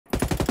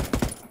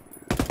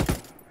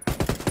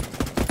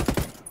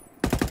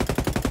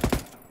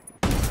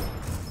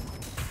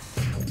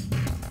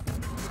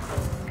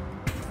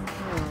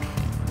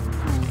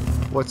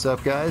What's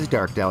up guys,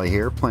 Darkdally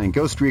here, playing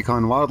Ghost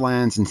Recon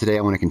Wildlands, and today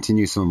I want to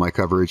continue some of my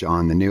coverage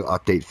on the new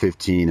update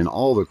 15 and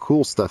all the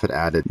cool stuff it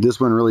added. This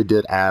one really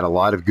did add a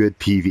lot of good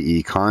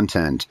PvE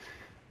content.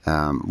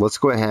 Let's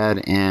go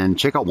ahead and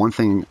check out one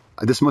thing.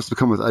 This must have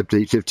come with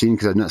update 15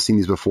 because I've not seen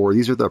these before.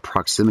 These are the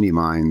proximity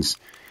mines,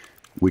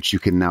 which you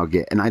can now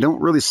get. And I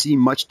don't really see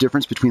much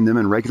difference between them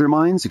and regular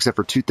mines, except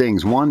for two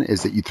things. One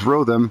is that you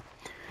throw them,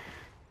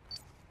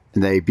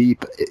 and they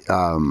beep,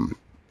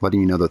 letting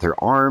you know that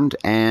they're armed,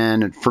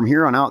 and from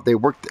here on out they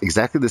work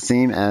exactly the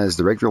same as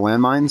the regular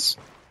landmines,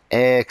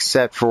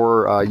 except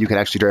for you can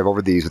actually drive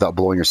over these without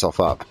blowing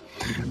yourself up,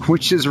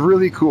 which is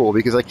really cool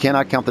because I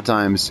cannot count the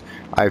times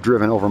I've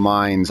driven over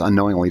mines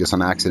unknowingly, just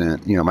on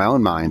accident, you know, my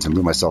own mines, and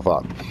blew myself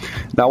up.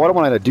 Now what I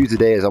wanted to do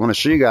today is I want to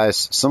show you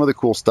guys some of the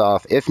cool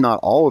stuff, if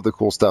not all of the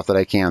cool stuff that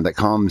I can, that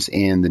comes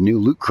in the new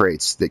loot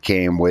crates that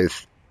came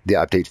with the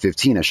update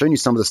 15. I've shown you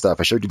some of the stuff.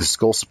 I showed you the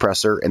skull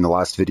suppressor in the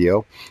last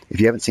video. If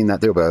you haven't seen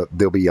that,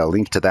 there'll be a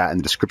link to that in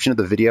the description of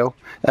the video,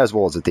 as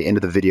well as at the end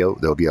of the video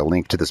there'll be a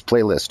link to this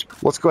playlist.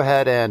 Let's go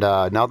ahead and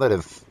now that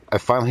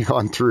I've finally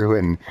gone through,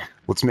 and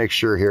let's make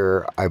sure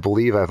here, I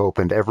believe I've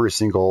opened every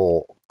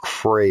single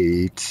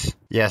crate.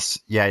 Yes,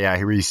 yeah,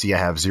 here you see I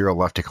have 0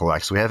 left to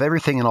collect. So we have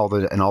everything in all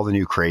the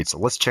new crates.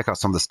 Let's check out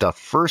some of the stuff.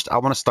 First, I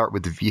want to start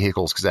with the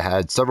vehicles because I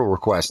had several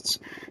requests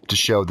to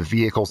show the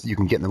vehicles that you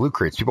can get in the loot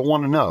crates. People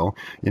want to know,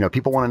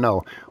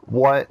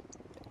 what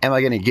am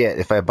I going to get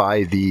if I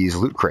buy these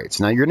loot crates?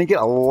 Now you're going to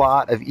get a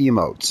lot of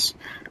emotes.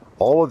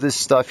 All of this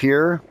stuff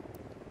here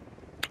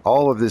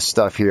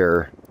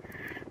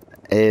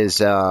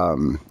is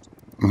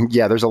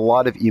yeah, there's a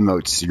lot of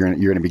emotes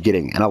you're gonna be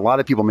getting, and a lot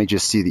of people may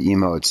just see the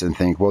emotes and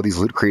think, well, these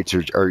loot crates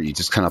are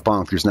just kind of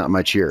bunk. There's not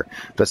much here.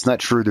 That's not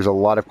true. There's a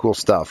lot of cool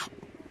stuff.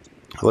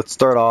 Let's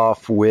start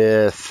off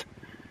with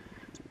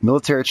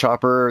military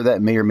chopper.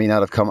 That may or may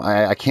not have come.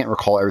 I can't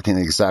recall everything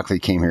that exactly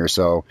came here,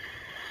 so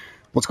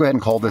let's go ahead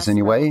and call this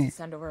anyway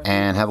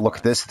and have a look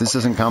at this. If this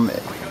doesn't come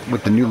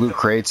with the new loot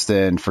crates,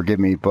 then forgive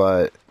me,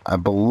 but I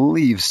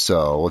believe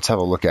so. Let's have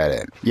a look at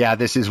it. Yeah,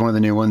 this is one of the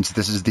new ones.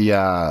 This is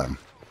the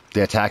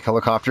attack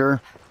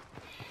helicopter,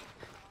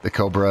 the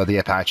Cobra, the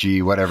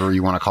Apache, whatever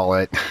you want to call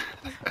it.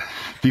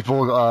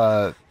 People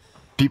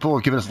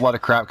give us a lot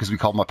of crap because we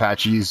call them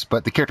Apaches,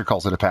 but the character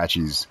calls it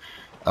Apaches.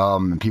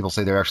 People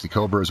say they're actually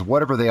Cobras.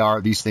 Whatever they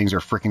are, these things are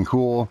freaking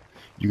cool.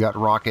 You got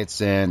rockets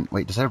and...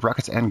 Wait, does it have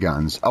rockets and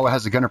guns? Oh, it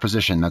has a gunner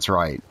position. That's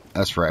right.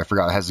 That's right. I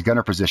forgot. It has a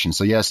gunner position.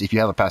 So yes, if you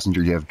have a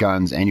passenger, you have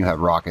guns and you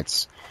have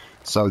rockets.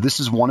 So this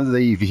is one of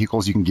the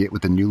vehicles you can get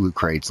with the new loot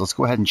crates. Let's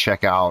go ahead and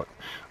check out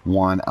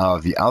one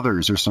of the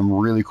others. There's some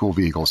really cool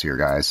vehicles here,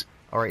 guys.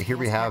 All right, here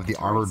we have the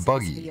armored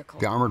buggy.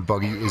 The armored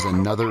buggy is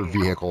another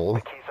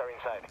vehicle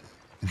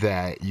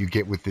that you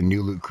get with the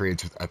new loot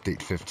crates with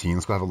update 15.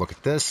 Let's go have a look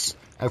at this.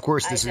 Of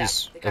course, this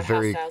is a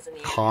very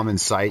common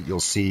sight.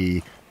 You'll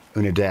see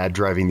Unidad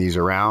driving these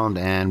around,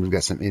 and we've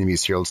got some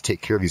enemies here. Let's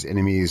take care of these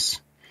enemies.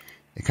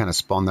 It kind of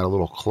spawned that a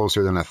little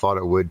closer than I thought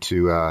it would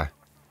to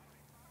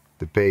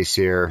the base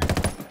here.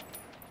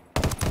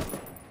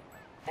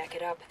 Back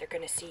it up, they're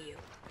gonna see you.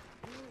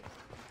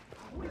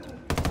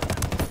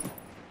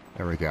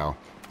 There we go.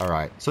 All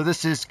right, so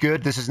this is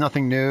good. This is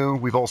nothing new.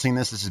 We've all seen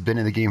this. This has been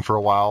in the game for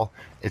a while.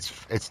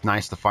 It's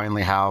nice to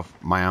finally have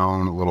my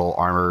own little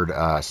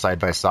armored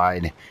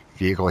side-by-side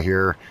vehicle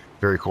here.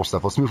 Very cool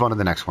stuff. Let's move on to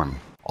the next one.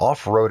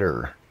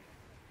 Off-roader.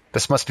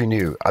 This must be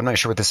new. I'm not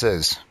sure what this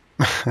is.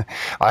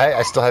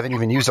 I still haven't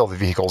even used all the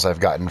vehicles I've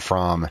gotten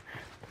from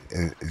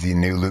the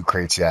new loot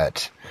crates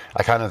yet.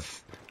 I kind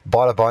of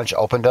bought a bunch,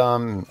 opened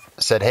them,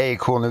 said, hey,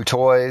 cool new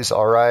toys,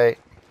 all right.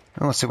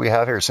 And let's see what we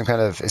have here. Some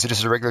kind of, is it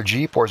just a regular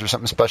Jeep, or is there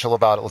something special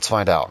about it? Let's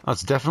find out. Oh,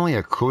 it's definitely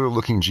a cooler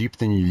looking Jeep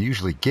than you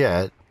usually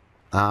get.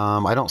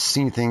 I don't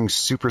see anything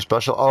super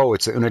special. Oh,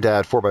 it's the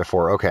Unidad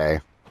 4x4, okay.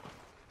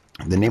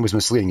 The name was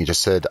misleading, it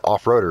just said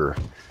off-roader.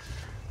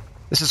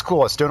 This is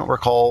cool. I don't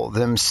recall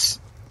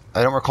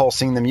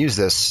seeing them use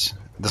this.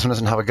 This one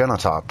doesn't have a gun on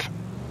top.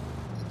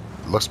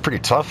 Looks pretty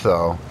tough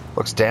though.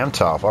 Looks damn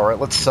tough. All right,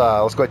 let's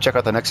go ahead and check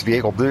out the next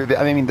vehicle.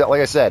 I mean,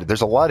 like I said,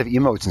 there's a lot of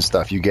emotes and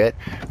stuff you get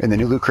in the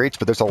new loot crates,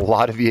 but there's a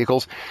lot of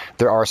vehicles.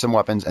 There are some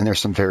weapons, and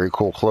there's some very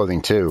cool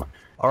clothing too.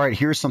 All right,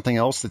 here's something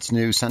else that's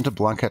new. Santa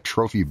Blanca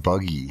Trophy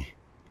Buggy.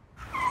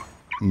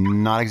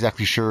 Not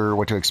exactly sure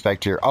what to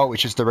expect here. Oh,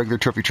 it's just the regular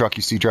trophy truck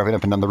you see driving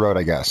up and down the road,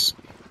 I guess.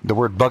 The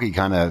word buggy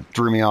kind of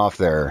threw me off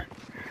there.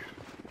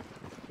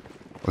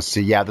 Let's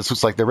see. Yeah, this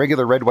looks like the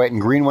regular red, white, and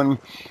green one.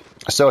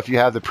 So if you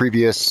have the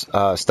previous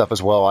stuff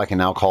as well, I can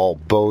now call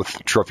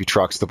both trophy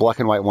trucks. The black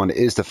and white one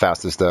is the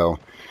fastest, though.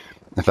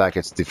 In fact,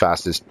 it's the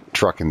fastest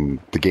truck in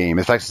the game.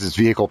 In fact, it's this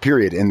vehicle,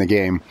 period, in the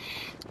game.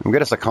 We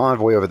got us a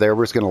convoy over there.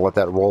 We're just going to let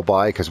that roll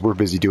by because we're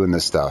busy doing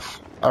this stuff.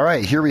 All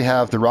right, here we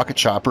have the rocket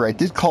chopper. I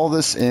did call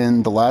this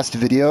in the last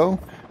video,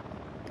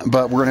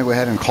 but we're going to go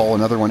ahead and call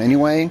another one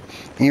anyway.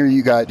 Here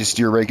you got just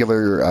your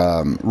regular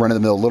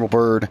run-of-the-mill little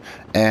bird,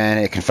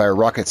 and it can fire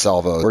rocket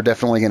salvo. We're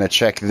definitely going to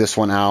check this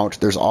one out.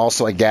 There's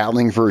also a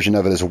Gatling version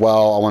of it as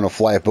well. I want to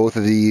fly both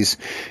of these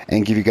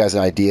and give you guys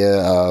an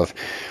idea of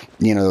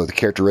you know, the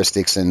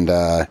characteristics and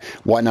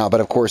whatnot.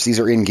 But of course, these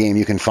are in game.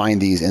 You can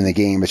find these in the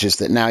game. It's just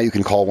that now you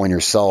can call one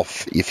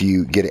yourself if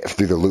you get it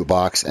through the loot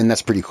box, and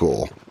that's pretty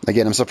cool.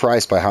 Again, I'm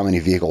surprised by how many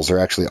vehicles there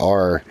actually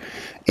are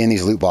in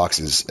these loot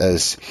boxes,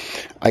 as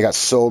I got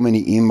so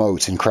many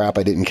emotes and crap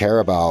I didn't care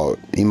about,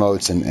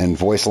 emotes and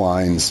voice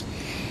lines.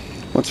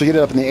 Once we get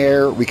it up in the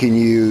air, we can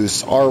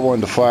use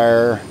R1 to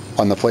fire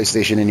on the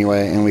PlayStation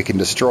anyway, and we can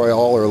destroy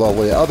all our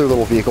lovely other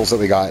little vehicles that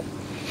we got.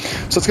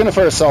 So it's going to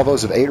fire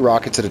salvos of 8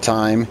 rockets at a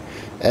time.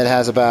 It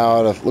has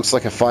about, looks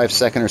like a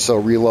 5-second or so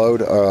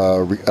reload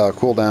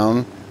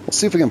cooldown. Let's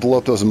see if we can blow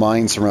up those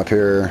mines from up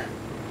here.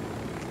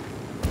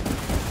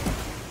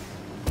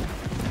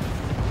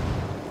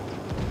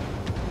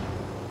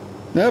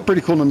 Yeah,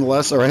 pretty cool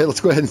nonetheless. All right,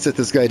 let's go ahead and set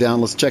this guy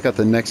down. Let's check out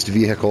the next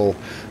vehicle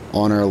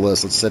on our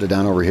list. Let's set it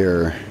down over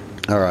here.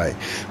 All right,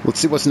 let's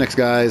see what's next,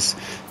 guys.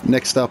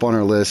 Next up on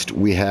our list,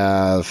 we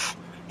have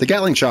the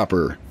Gatling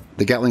Chopper,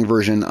 the Gatling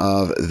version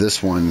of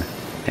this one,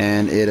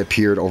 and it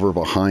appeared over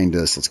behind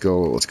us. Let's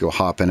go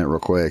hop in it real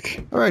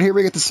quick. All right, here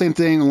we get the same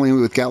thing, only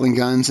with Gatling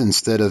guns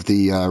instead of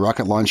the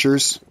rocket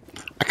launchers.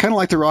 I kind of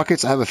like the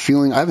rockets. I have a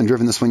feeling, I haven't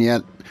driven this one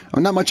yet.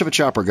 I'm not much of a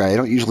chopper guy. I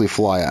don't usually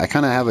fly. I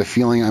kind of have a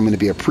feeling I'm going to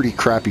be a pretty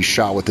crappy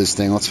shot with this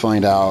thing. Let's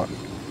find out.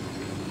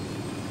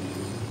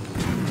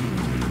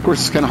 Of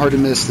course, it's kind of hard to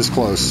miss this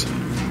close.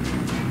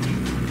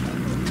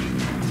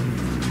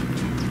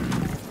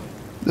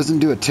 Doesn't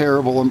do a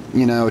terrible,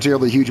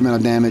 terribly huge amount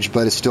of damage,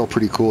 but it's still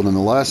pretty cool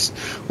nonetheless.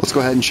 Let's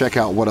go ahead and check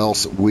out what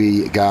else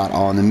we got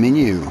on the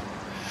menu.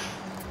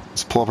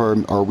 Let's pull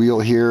up our wheel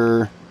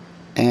here.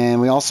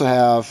 And we also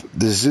have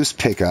the Zeus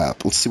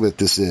pickup. Let's see what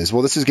this is.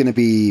 Well, this is going to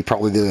be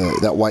probably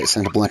that white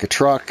Santa Blanca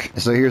truck.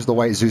 So here's the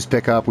white Zeus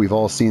pickup. We've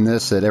all seen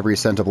this at every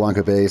Santa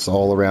Blanca base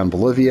all around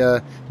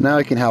Bolivia. Now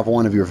you can have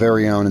one of your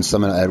very own and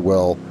summon at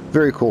will.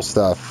 Very cool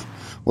stuff.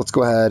 Let's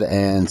go ahead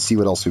and see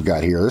what else we've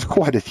got here. There's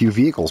quite a few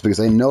vehicles because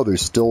I know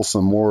there's still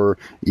some more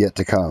yet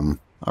to come.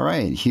 All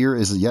right, here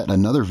is yet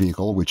another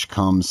vehicle which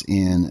comes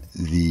in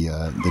the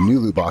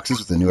new loot boxes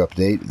with the new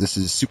update. This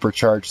is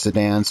supercharged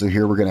sedan, so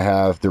here we're going to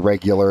have the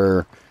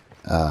regular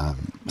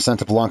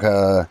Santa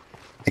Blanca.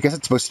 I guess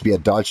it's supposed to be a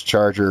Dodge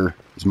Charger,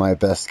 is my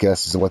best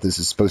guess as to what this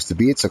is supposed to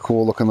be. It's a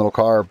cool looking little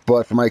car,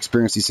 but from my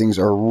experience, these things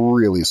are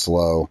really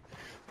slow.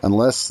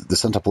 Unless the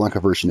Santa Blanca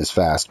version is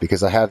fast,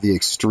 because I have the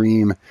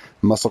extreme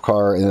muscle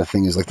car, and the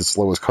thing is like the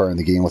slowest car in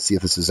the game. Let's see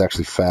if this is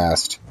actually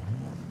fast.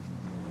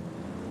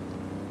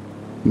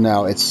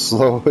 No, it's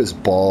slow as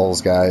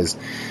balls, guys.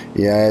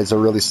 Yeah, it's a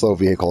really slow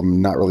vehicle.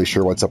 I'm not really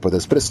sure what's up with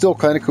this, but it's still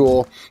kind of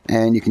cool,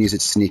 and you can use it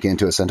to sneak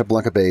into a Santa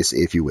Blanca base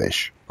if you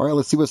wish. All right,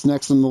 let's see what's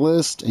next on the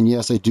list. And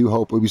yes, I do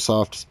hope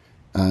Ubisoft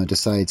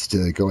decides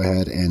to go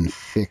ahead and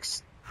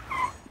fix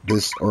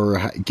this,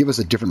 or give us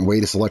a different way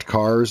to select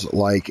cars.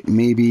 Like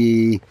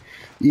maybe,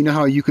 you know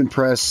how you can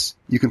press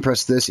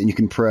this and you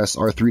can press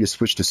R3 to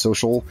switch to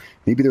social.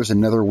 Maybe there's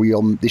another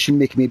wheel. They should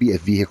make maybe a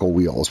vehicle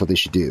wheel is what they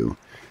should do,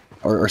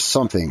 or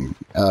something.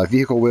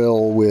 Vehicle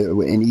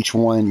wheel in each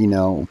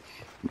one.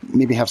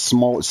 Maybe have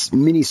smaller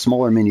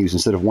menus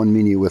instead of one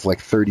menu with like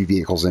 30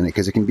 vehicles in it,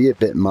 because it can be a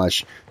bit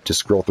much to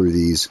scroll through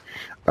these.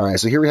 All right,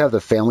 so here we have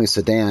the family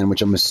sedan,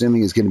 which I'm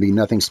assuming is going to be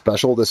nothing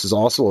special. This is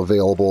also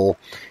available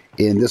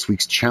in this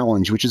week's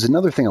challenge, which is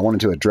another thing I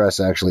wanted to address,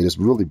 actually, just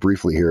really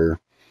briefly here.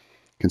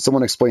 Can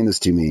someone explain this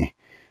to me?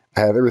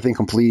 I have everything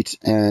complete,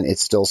 and it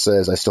still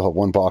says I still have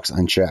one box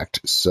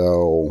unchecked,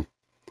 so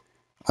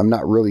I'm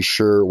not really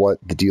sure what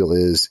the deal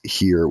is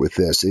here with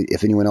this.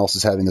 If anyone else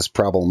is having this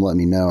problem, let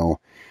me know.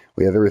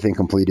 We have everything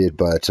completed,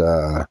 but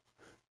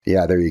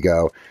yeah, there you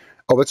go.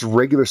 Oh, it's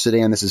regular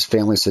sedan. This is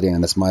family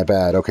sedan. That's my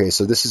bad. Okay,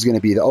 so this is going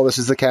to be this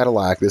is the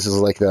Cadillac. This is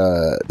like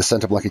the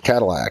Santa Blanca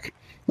Cadillac.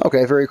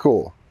 Okay, very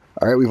cool.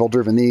 All right, we've all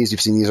driven these.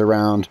 You've seen these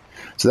around.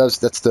 So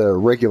that's the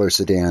regular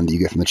sedan that you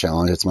get from the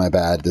challenge. That's my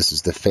bad. This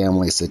is the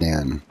family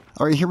sedan.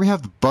 All right, here we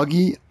have the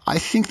buggy. I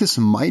think this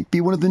might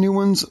be one of the new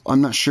ones.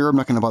 I'm not sure. I'm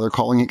not going to bother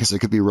calling it because I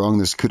could be wrong.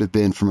 This could have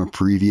been from the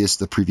previous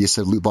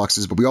set of loot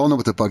boxes. But we all know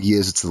what the buggy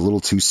is. It's the little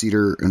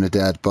two-seater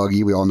Unidad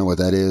buggy. We all know what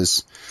that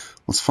is.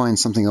 Let's find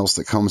something else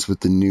that comes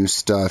with the new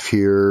stuff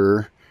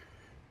here.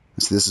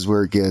 So this is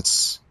where it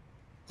gets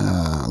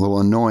a little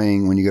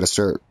annoying when you got to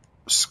start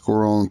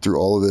scrolling through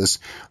all of this.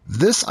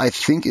 This, I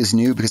think, is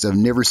new because I've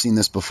never seen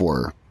this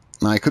before.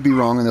 Now, I could be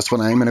wrong on this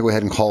one. I'm going to go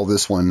ahead and call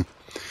this one.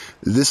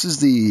 This is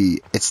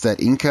it's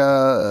that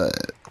Inca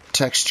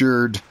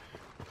textured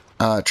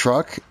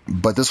truck,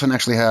 but this one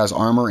actually has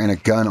armor and a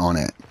gun on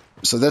it.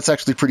 So that's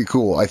actually pretty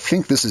cool. I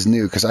think this is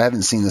new because I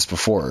haven't seen this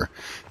before.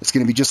 It's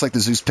going to be just like the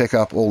Zeus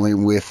pickup, only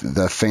with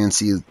the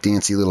fancy,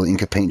 dancy little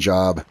Inca paint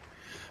job.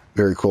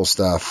 Very cool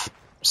stuff.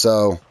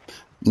 So,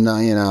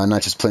 no,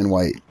 not just plain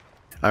white.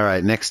 All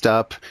right, next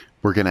up,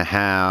 we're going to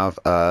have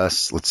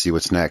let's see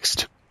what's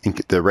next.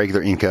 The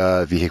regular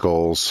Inca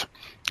vehicles.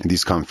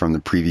 These come from the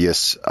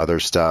previous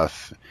other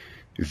stuff.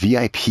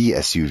 VIP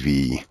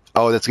SUV.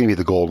 Oh, that's going to be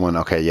the gold one.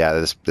 Okay,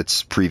 yeah,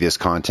 that's previous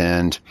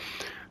content.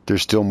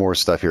 There's still more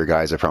stuff here,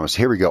 guys, I promise.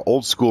 Here we go.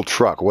 Old school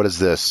truck. What is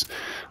this?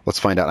 Let's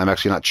find out. I'm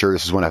actually not sure.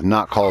 This is one I've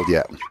not called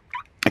yet.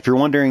 If you're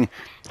wondering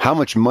how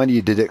much money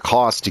did it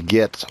cost to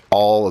get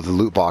all of the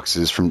loot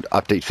boxes from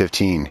Update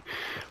 15,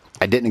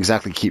 I didn't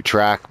exactly keep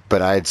track,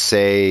 but I'd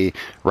say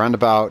around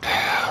about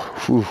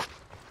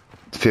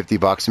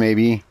 $50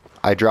 maybe.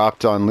 I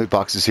dropped on loot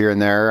boxes here and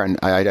there, and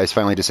I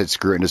finally just said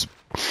screw it and just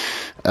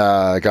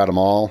got them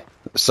all.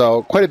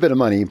 So quite a bit of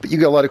money, but you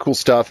got a lot of cool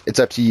stuff. It's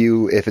up to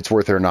you if it's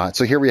worth it or not.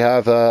 So here we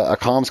have a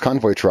comms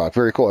convoy truck.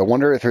 Very cool. I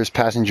wonder if there's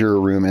passenger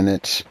room in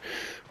it.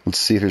 Let's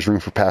see if there's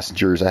room for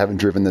passengers. I haven't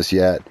driven this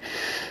yet.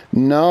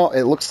 No,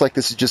 it looks like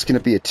this is just going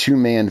to be a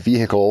two-man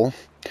vehicle.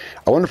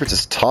 I wonder if it's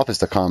as tough as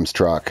the comms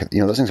truck.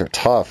 You know, those things are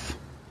tough.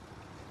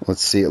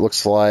 Let's see. It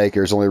looks like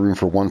there's only room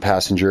for one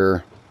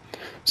passenger.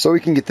 So we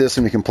can get this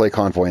and we can play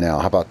convoy now.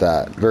 How about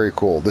that? Very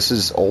cool. This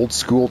is old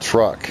school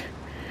truck.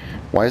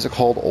 Why is it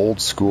called old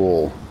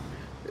school?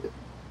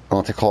 Why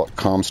don't they call it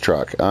comms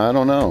truck? I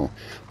don't know.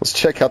 Let's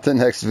check out the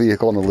next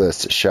vehicle on the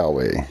list, shall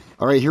we?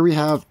 All right, here we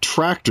have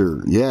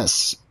tractor.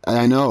 Yes,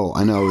 I know.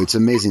 It's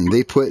amazing.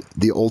 They put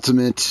the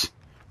ultimate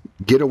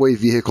getaway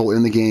vehicle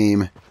in the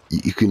game.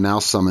 You can now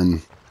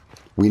summon.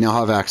 We now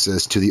have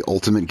access to the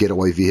ultimate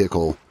getaway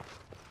vehicle.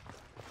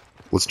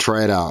 Let's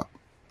try it out.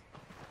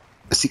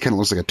 I see, kind of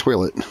looks like a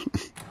toilet.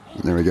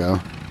 There we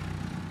go.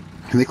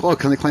 Can they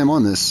climb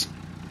on this?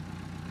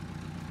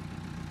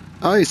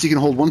 Oh, yes, you can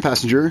hold one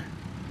passenger.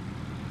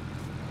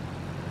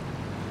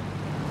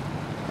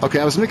 Okay,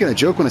 I was making a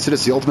joke when I said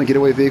it's the ultimate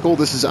getaway vehicle.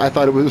 I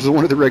thought it was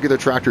one of the regular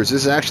tractors.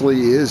 This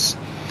actually is,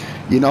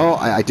 you know,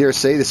 I dare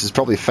say this is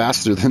probably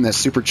faster than that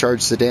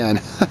supercharged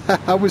sedan.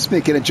 I was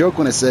making a joke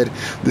when I said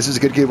this is a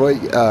good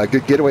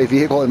getaway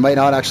vehicle. It might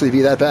not actually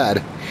be that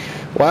bad.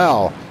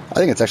 Wow. I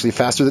think it's actually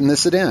faster than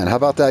this sedan. How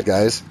about that,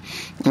 guys?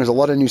 There's a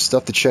lot of new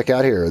stuff to check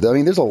out here. I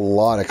mean, there's a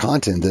lot of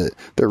content that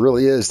there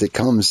really is that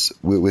comes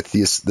with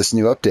this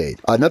new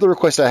update. Another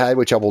request I had,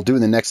 which I will do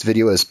in the next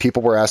video, is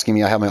people were asking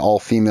me, I have my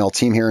all-female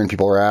team here, and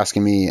people were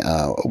asking me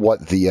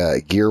what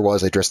the gear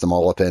was. I dressed them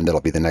all up in.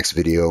 That'll be the next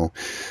video.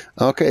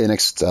 Okay, the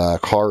next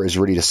car is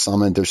ready to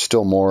summon. There's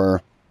still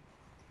more.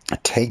 A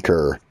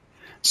tanker.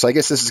 So I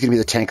guess this is going to be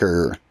the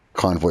tanker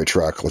convoy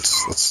truck.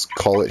 Let's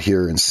call it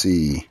here and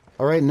see.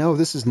 All right, no,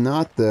 this is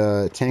not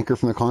the tanker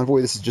from the convoy.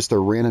 This is just a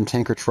random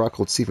tanker truck.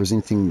 Let's see if there's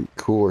anything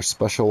cool or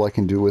special I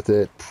can do with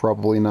it.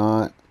 Probably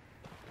not.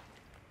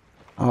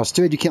 Oh, it's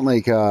too bad you can't,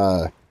 like,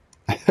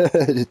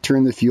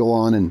 turn the fuel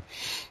on and,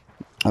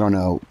 I don't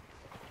know,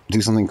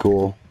 do something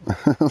cool.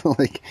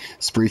 Like,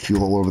 spray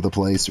fuel all over the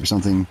place or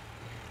something.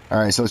 All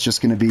right, so it's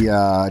just going to be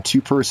a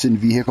two-person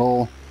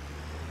vehicle.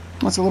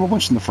 That's a little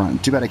winch in the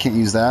front. Too bad I can't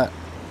use that.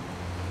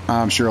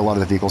 I'm sure a lot of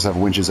the vehicles have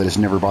winches. I just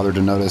never bothered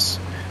to notice.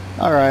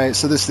 Alright,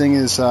 so this thing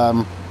is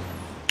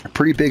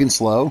pretty big and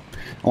slow.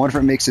 I wonder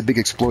if it makes a big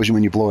explosion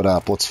when you blow it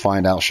up. Let's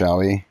find out, shall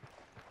we?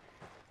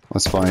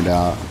 Let's find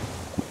out.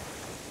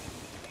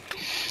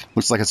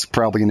 Looks like it's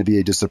probably going to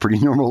be just a pretty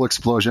normal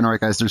explosion.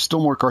 Alright, guys, there's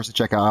still more cars to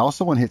check out. I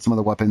also want to hit some of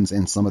the weapons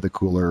and some of the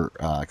cooler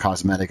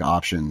cosmetic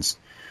options.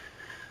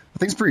 The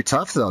thing's pretty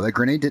tough, though. That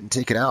grenade didn't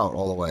take it out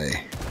all the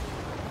way.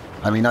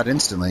 I mean, not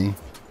instantly.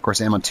 Of course,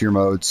 I'm on tier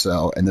mode,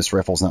 so, and this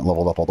rifle's not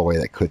leveled up all the way.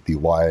 That could be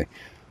why.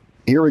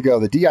 Here we go,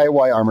 the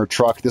DIY armored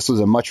truck. This was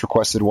a much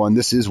requested one.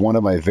 This is one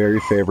of my very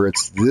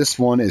favorites. This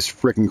one is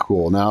freaking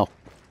cool. Now,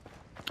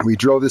 we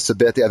drove this a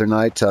bit the other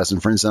night. Some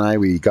friends and I,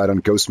 we got on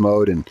ghost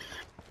mode and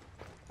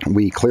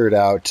we cleared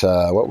out,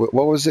 what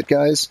was it,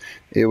 guys?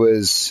 It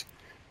was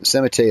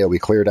San Mateo we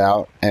cleared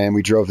out, and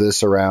we drove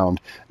this around.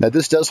 Now,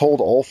 this does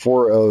hold all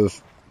four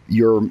of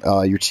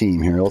your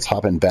team here. Let's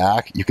hop in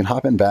back. You can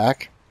hop in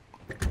back,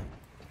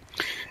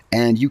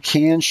 and you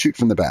can shoot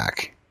from the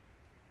back.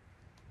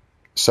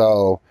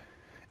 So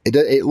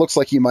it looks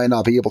like you might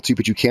not be able to,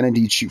 but you can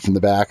indeed shoot from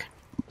the back.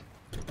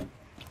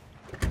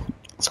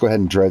 Let's go ahead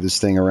and drive this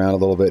thing around a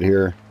little bit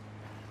here.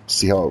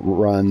 See how it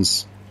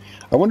runs.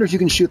 I wonder if you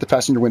can shoot the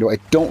passenger window. I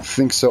don't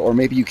think so, or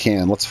maybe you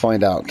can. Let's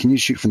find out. Can you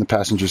shoot from the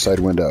passenger side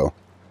window?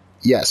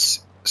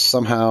 Yes.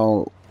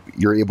 Somehow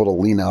you're able to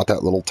lean out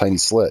that little tiny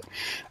slit.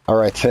 All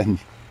right, then.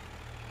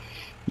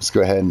 Let's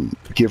go ahead and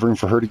give room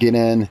for her to get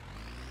in.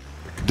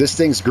 This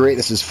thing's great.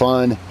 This is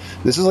fun.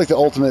 This is like the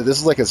ultimate. This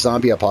is like a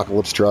zombie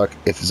apocalypse truck.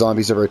 If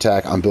zombies ever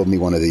attack, I'm building me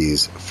one of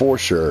these for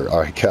sure. All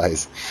right,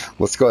 guys,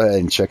 let's go ahead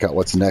and check out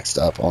what's next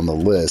up on the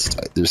list.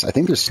 I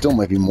think there still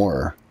might be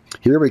more.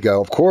 Here we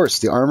go. Of course,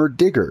 the armored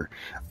digger.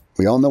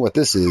 We all know what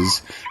this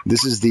is.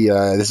 This is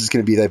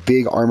going to be that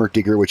big armored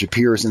digger which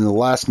appears in the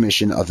last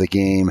mission of the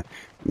game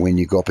when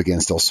you go up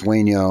against El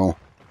Sueño.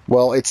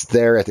 Well, it's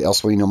there at the El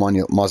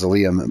Sueño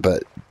Mausoleum,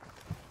 but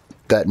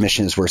that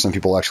mission is where some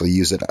people actually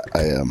use it.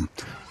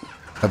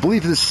 I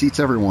believe this seats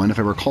everyone, if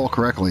I recall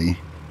correctly.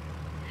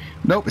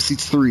 Nope, it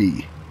seats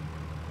 3.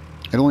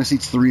 It only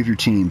seats 3 of your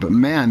team, but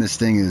man, this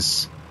thing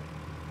is...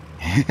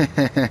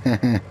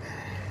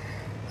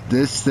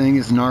 This thing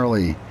is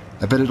gnarly.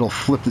 I bet it'll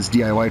flip this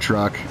DIY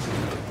truck.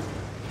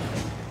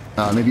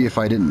 Maybe if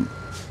I didn't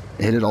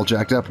hit it all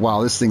jacked up.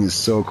 Wow, this thing is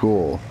so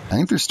cool. I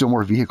think there's still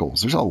more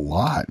vehicles. There's a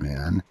lot,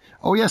 man.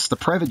 Oh yes, the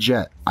private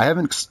jet. I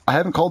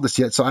haven't called this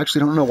yet, so I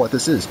actually don't know what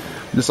this is.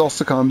 This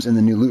also comes in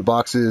the new loot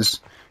boxes.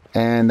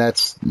 And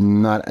that's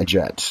not a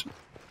jet.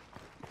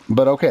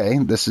 But okay,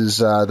 this is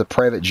the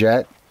private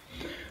jet.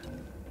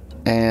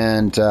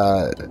 And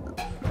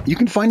you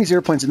can find these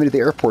airplanes admitted to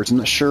the airports. I'm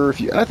not sure if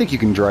you... I think you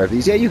can drive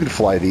these. Yeah, you can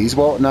fly these.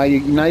 Well, now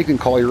you can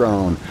call your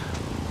own.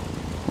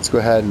 Let's go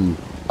ahead and...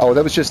 Oh,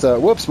 that was just a...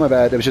 Whoops, my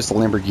bad. That was just a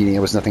Lamborghini. It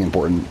was nothing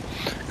important.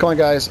 Come on,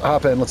 guys.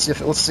 Hop in. Let's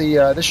see.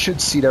 This should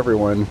seat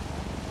everyone.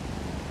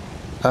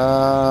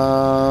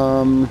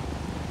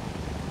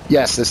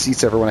 Yes, this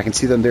seats everyone. I can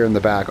see them there in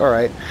the back. All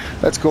right.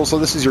 That's cool. So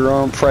this is your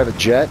own private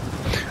jet.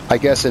 I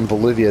guess in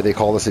Bolivia they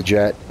call this a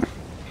jet.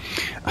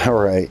 All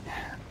right.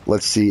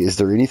 Let's see. Is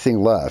there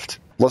anything left?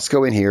 Let's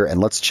go in here and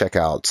let's check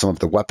out some of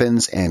the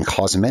weapons and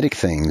cosmetic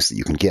things that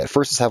you can get.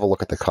 First, let's have a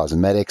look at the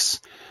cosmetics,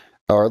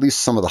 or at least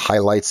some of the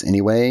highlights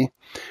anyway.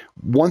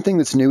 One thing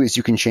that's new is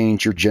you can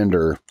change your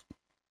gender,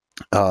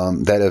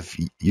 that of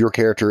your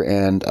character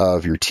and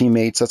of your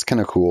teammates. That's kind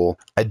of cool.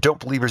 I don't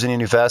believe there's any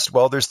new vest.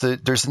 Well, there's the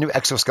new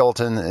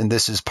exoskeleton, and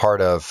this is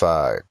part of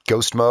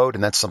Ghost mode,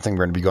 and that's something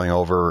we're going to be going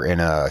over in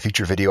a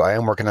future video. I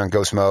am working on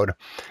Ghost mode.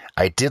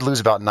 I did lose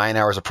about 9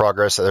 hours of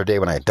progress the other day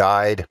when I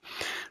died,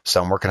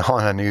 so I'm working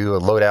on a new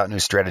loadout, new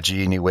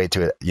strategy, new way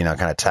to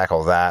kind of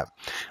tackle that.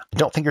 I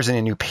don't think there's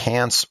any new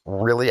pants,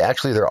 really.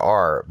 Actually, there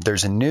are.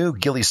 There's a new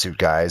ghillie suit,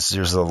 guys.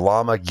 There's the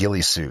llama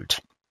ghillie suit,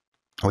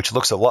 which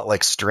looks a lot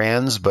like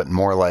Strands, but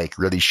more like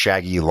really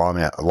shaggy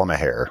llama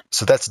hair.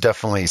 So that's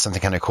definitely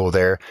something kind of cool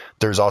there.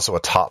 There's also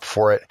a top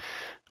for it.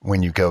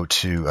 When you go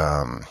to,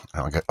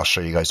 I'll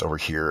show you guys over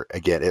here.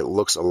 Again, it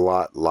looks a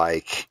lot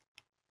like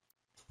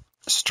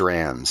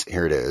Strands.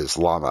 Here it is,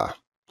 llama.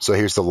 So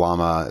here's the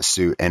llama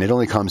suit, and it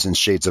only comes in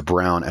shades of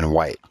brown and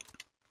white.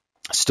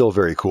 Still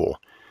very cool.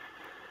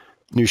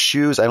 New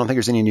shoes. I don't think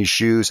there's any new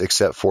shoes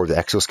except for the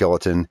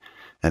exoskeleton.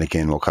 And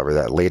again, we'll cover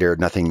that later.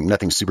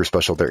 Nothing super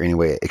special there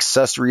anyway.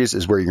 Accessories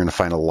is where you're going to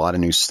find a lot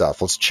of new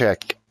stuff. Let's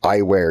check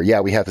eyewear.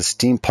 Yeah, we have the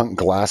steampunk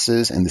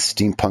glasses and the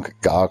steampunk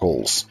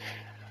goggles.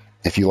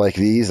 If you like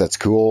these, that's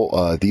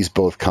cool. These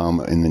both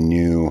come in the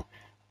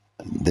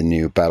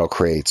new battle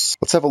crates.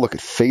 Let's have a look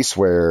at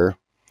facewear.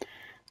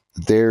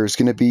 There's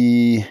going to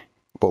be,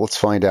 well, let's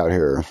find out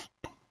here.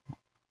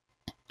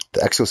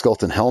 The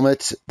exoskeleton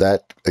helmet.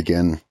 That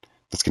again,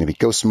 that's going to be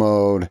ghost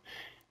mode.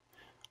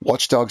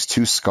 Watch Dogs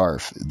 2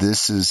 scarf.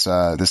 This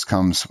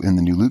comes in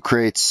the new loot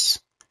crates.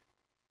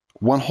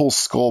 One whole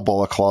skull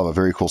balaclava.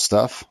 Very cool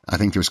stuff. I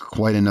think there's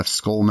quite enough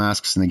skull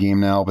masks in the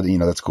game now, but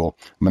that's cool.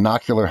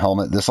 Monocular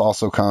helmet. This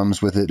also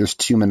comes with it. There's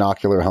 2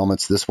 monocular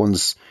helmets. This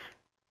one's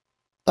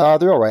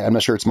they're all right. I'm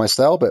not sure it's my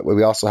style, but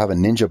we also have a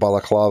ninja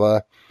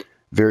balaclava.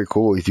 Very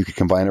cool if you could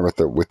combine it with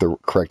the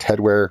correct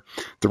headwear.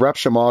 The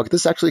Rapshamog.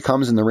 This actually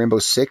comes in the Rainbow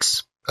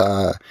Six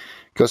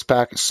Ghost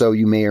Pack, so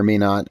you may or may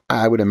not.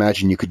 I would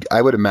imagine you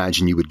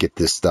would get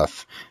this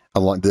stuff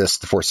along this,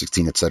 the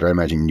 416, etc. I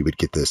imagine you would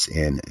get this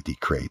in the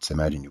crates. I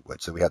imagine you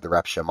would. So we have the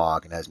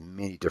Rapshamog, and it has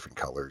many different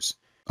colors.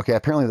 Okay,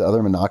 apparently the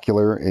other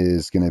monocular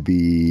is going to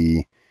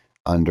be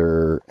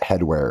under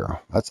headwear.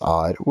 That's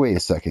odd. Wait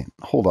a second.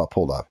 Hold up.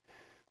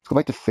 Let's go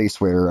back to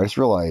facewear. I just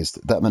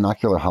realized that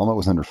monocular helmet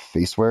was under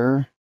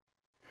facewear.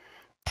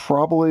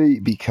 Probably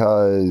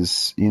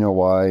because, you know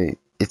why?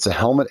 It's a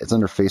helmet. It's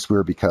under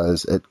facewear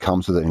because it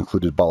comes with an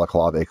included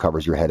balaclava. It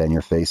covers your head and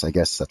your face. I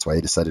guess that's why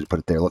they decided to put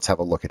it there. Let's have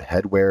a look at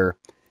headwear.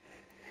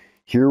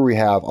 Here we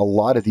have a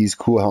lot of these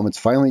cool helmets.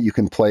 Finally, you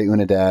can play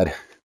Unidad.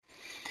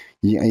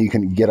 You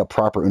can get a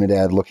proper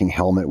Unidad looking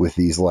helmet with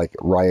these like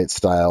riot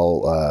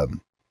style,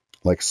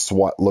 like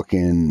SWAT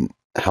looking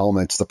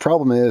helmets. The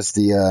problem is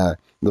the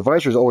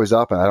visor is always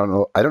up, and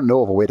I don't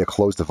know of a way to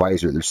close the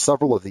visor. There's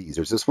several of these.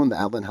 There's this one, the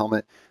Atlan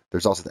helmet.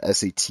 There's also the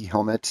SAT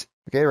helmet.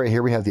 Okay, right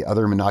here we have the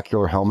other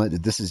monocular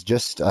helmet. This is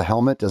just a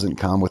helmet. Doesn't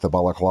come with a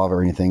balaclava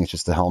or anything. It's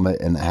just a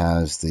helmet, and it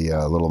has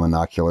the little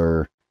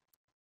monocular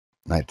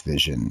night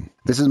vision.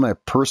 This is my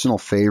personal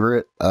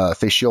favorite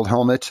face shield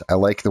helmet. I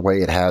like the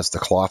way it has the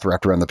cloth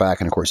wrapped around the back,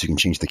 and of course you can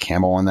change the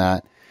camo on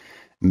that.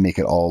 Make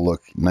it all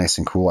look nice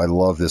and cool. I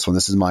love this one.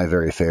 This is my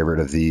very favorite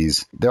of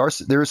these. There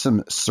is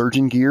some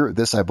surgeon gear.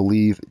 This, I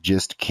believe,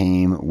 just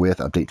came with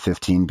update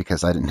 15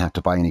 because I didn't have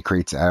to buy any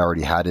crates. I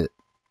already had it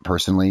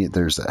personally.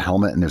 There's a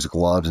helmet and there's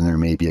gloves, and there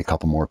may be a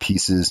couple more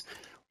pieces.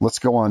 Let's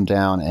go on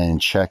down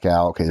and check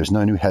out. Okay, there's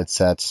no new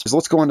headsets. So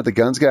let's go on to the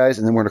guns, guys,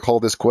 and then we're going to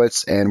call this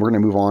quits, and we're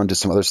going to move on to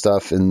some other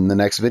stuff in the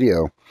next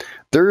video.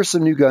 There are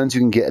some new guns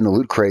you can get in the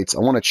loot crates. I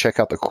want to check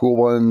out the cool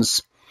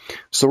ones.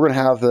 So we're going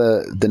to have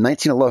the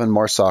 1911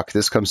 Marsoc.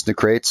 This comes in the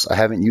crates. I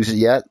haven't used it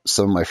yet.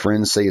 Some of my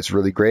friends say it's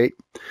really great.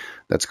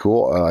 That's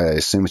cool. I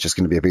assume it's just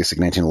going to be a basic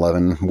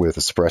 1911 with a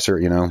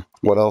suppressor,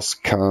 What else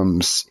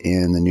comes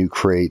in the new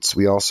crates?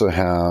 We also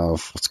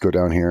have, let's go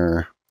down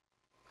here,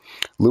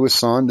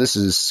 Louison. This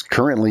is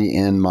currently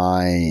in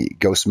my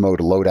Ghost mode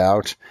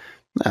loadout.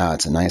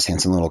 It's a nice,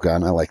 handsome little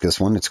gun. I like this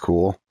one. It's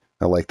cool.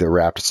 I like the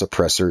wrapped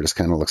suppressor. It just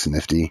kind of looks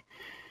nifty.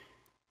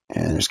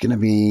 And there's going to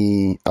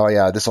be, oh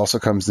yeah, this also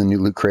comes in the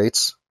new loot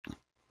crates.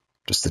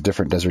 Just a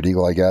different Desert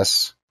Eagle, I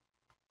guess.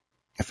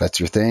 If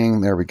that's your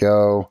thing, there we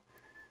go.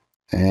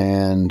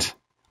 And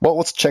Well,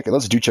 let's check it.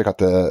 Let's check out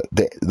the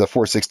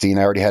 416.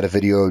 I already had a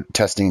video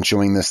testing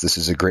showing this. This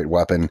is a great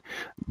weapon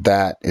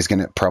that is going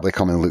to probably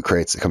come in loot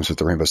crates. It comes with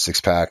the Rainbow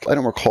 6-pack. I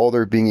don't recall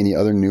there being any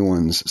other new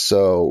ones,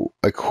 so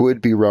I could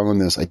be wrong on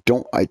this. I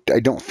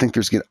don't think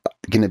there's going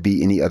to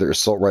be any other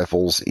assault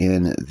rifles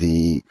in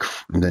the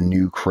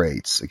new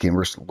crates. Again,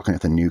 we're looking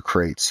at the new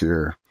crates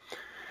here.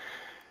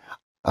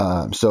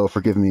 So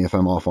forgive me if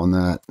I'm off on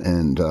that,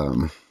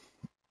 and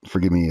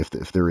forgive me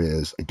if there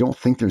is. I don't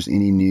think there's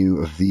any new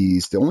of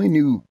these. The only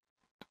new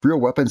real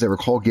weapons I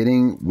recall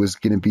getting was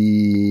going to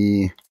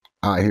be,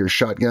 here's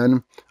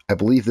shotgun. I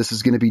believe this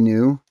is going to be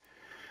new.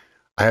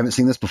 I haven't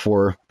seen this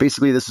before.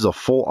 Basically, this is a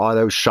full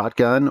auto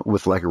shotgun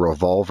with like a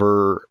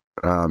revolver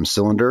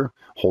cylinder.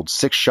 Holds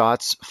 6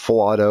 shots,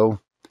 full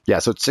auto. Yeah,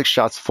 so it's 6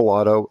 shots, full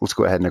auto. Let's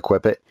go ahead and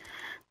equip it.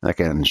 I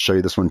can show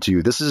you this one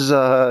too. This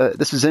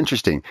is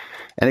interesting,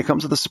 and it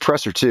comes with a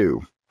suppressor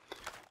too.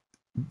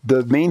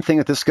 The main thing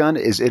with this gun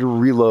is it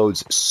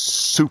reloads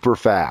super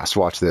fast.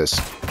 Watch this.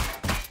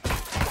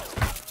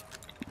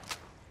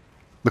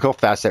 Look how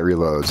fast that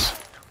reloads.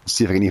 Let's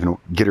see if I can even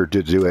get her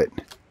to do it.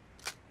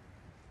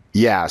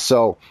 Yeah,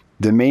 so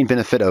the main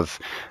benefit of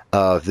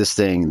this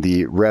thing,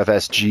 the Rev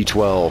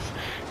SG-12,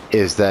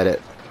 is that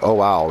it, oh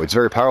wow, it's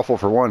very powerful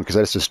for one, because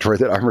I just destroyed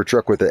that armored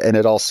truck with it, and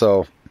it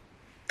also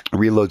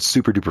reloads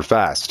super duper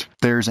fast.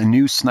 There's a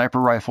new sniper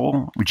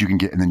rifle, which you can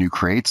get in the new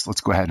crates.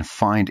 Let's go ahead and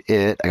find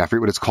it. I forget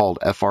what it's called,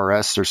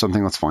 FRS or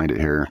something. Let's find it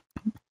here.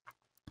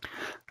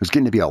 There's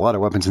getting to be a lot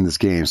of weapons in this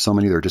game. So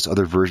many, they're just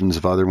other versions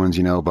of other ones,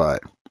 you know,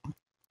 but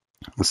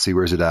let's see,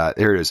 where's it at?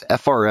 There it is,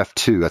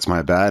 FRF2. That's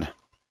my bad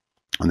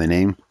on the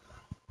name.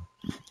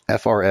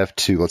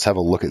 FRF2. Let's have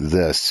a look at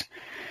this.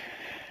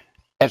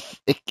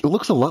 It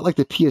looks a lot like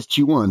the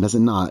PSG one, does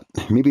it not?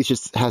 Maybe it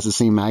just has the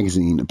same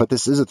magazine, but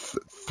this is a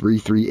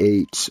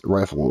 338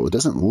 rifle. It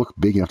doesn't look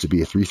big enough to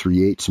be a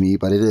 338 to me,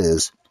 but it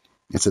is.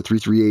 It's a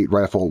 338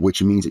 rifle,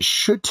 which means it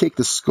should take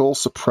the skull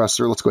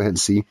suppressor. Let's go ahead and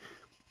see.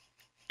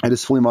 It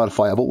is fully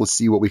modifiable. Let's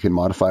see what we can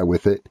modify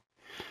with it.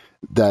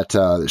 That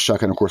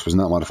shotgun, of course, was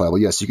not modifiable.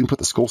 Yes, you can put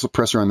the skull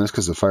suppressor on this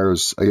because it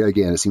fires,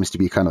 again, it seems to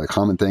be kind of a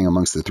common thing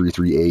amongst the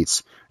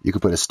 338s. You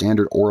can put a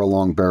standard or a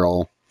long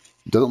barrel.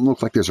 Doesn't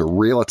look like there's a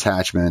rail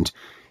attachment.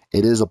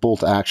 It is a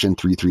bolt action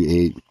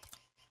 338,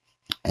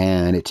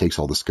 and it takes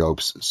all the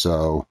scopes.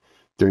 So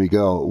there you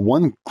go.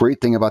 One great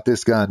thing about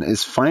this gun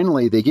is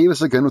finally they gave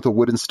us a gun with a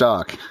wooden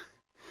stock.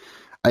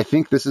 I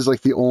think this is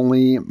like the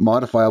only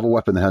modifiable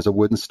weapon that has a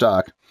wooden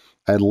stock.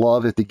 I'd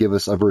love if they give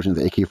us a version of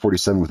the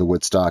AK-47 with a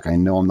wood stock. I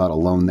know I'm not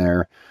alone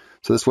there.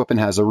 So this weapon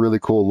has a really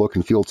cool look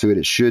and feel to it.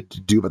 It should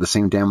do about the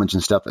same damage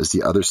and stuff as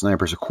the other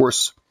snipers, of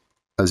course.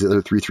 As the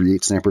other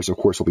 338 snipers, of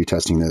course, will be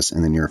testing this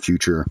in the near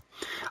future.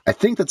 I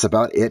think that's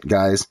about it,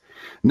 guys.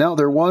 Now,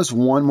 there was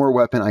one more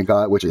weapon I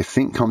got, which I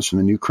think comes from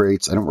the new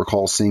crates. I don't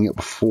recall seeing it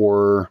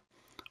before.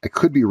 I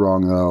could be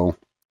wrong, though.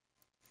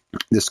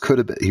 This could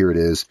have been, here it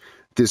is.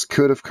 This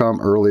could have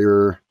come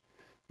earlier.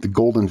 The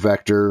Golden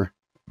Vector,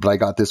 but I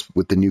got this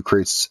with the new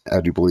crates,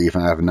 I do believe,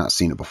 and I have not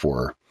seen it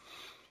before.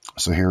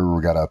 So here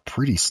we got a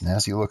pretty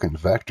snazzy looking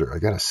Vector, I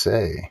gotta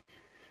say.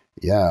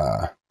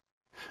 Yeah.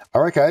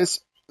 All right, guys.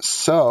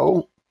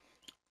 So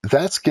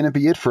that's going to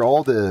be it for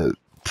all the,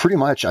 pretty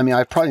much, I mean,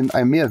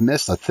 I may have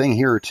missed a thing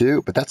here or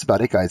two, but that's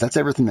about it, guys. That's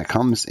everything that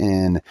comes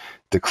in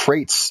the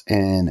crates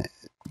and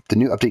the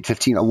new update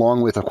 15,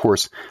 along with, of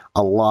course,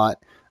 a lot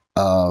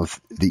of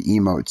the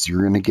emotes.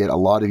 You're going to get a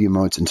lot of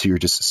emotes until you're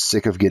just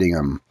sick of getting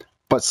them.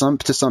 But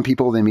to some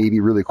people, they may be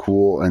really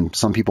cool, and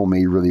some people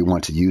may really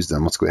want to use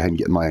them. Let's go ahead and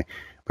get my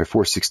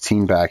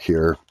 416 back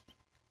here.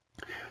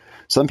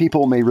 Some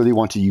people may really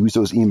want to use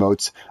those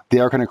emotes. They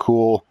are kind of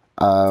cool.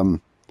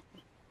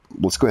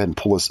 Let's go ahead and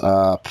pull this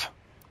up.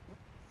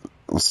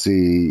 Let's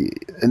see.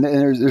 And then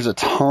there's a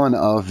ton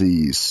of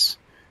these.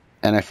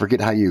 And I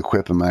forget how you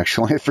equip them,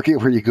 actually. I forget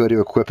where you go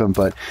to equip them,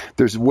 but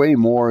there's way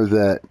more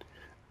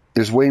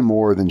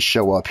than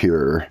show up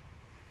here.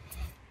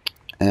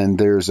 And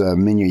there's a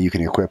menu you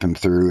can equip them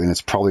through, and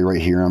it's probably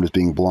right here. I'm just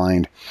being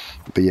blind.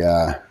 But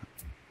yeah.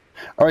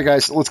 All right,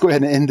 guys, let's go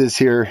ahead and end this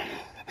here.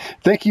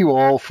 Thank you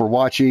all for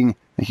watching.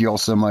 Thank you all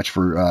so much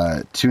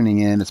for tuning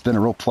in. It's been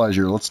a real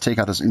pleasure. Let's take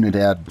out this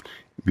Unidad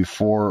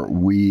before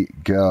we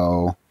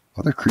go.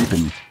 Oh, they're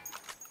creeping.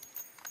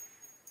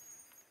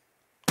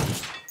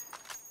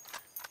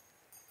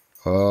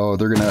 Oh,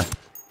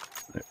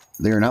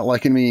 they're not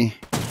liking me.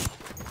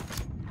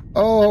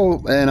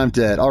 Oh, and I'm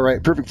dead. All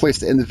right, perfect place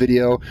to end the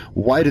video.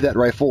 Why did that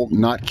rifle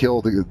not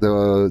kill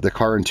the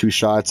car in 2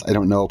 shots? I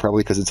don't know.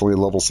 Probably because it's only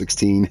level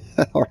 16.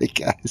 All right,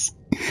 guys.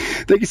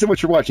 Thank you so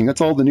much for watching.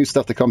 That's all the new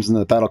stuff that comes in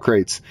the battle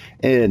crates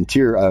and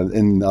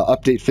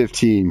update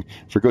 15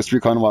 for Ghost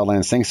Recon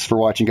Wildlands. Thanks for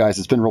watching, guys.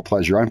 It's been a real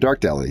pleasure. I'm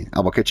Darkdally.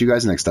 I will catch you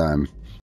guys next time.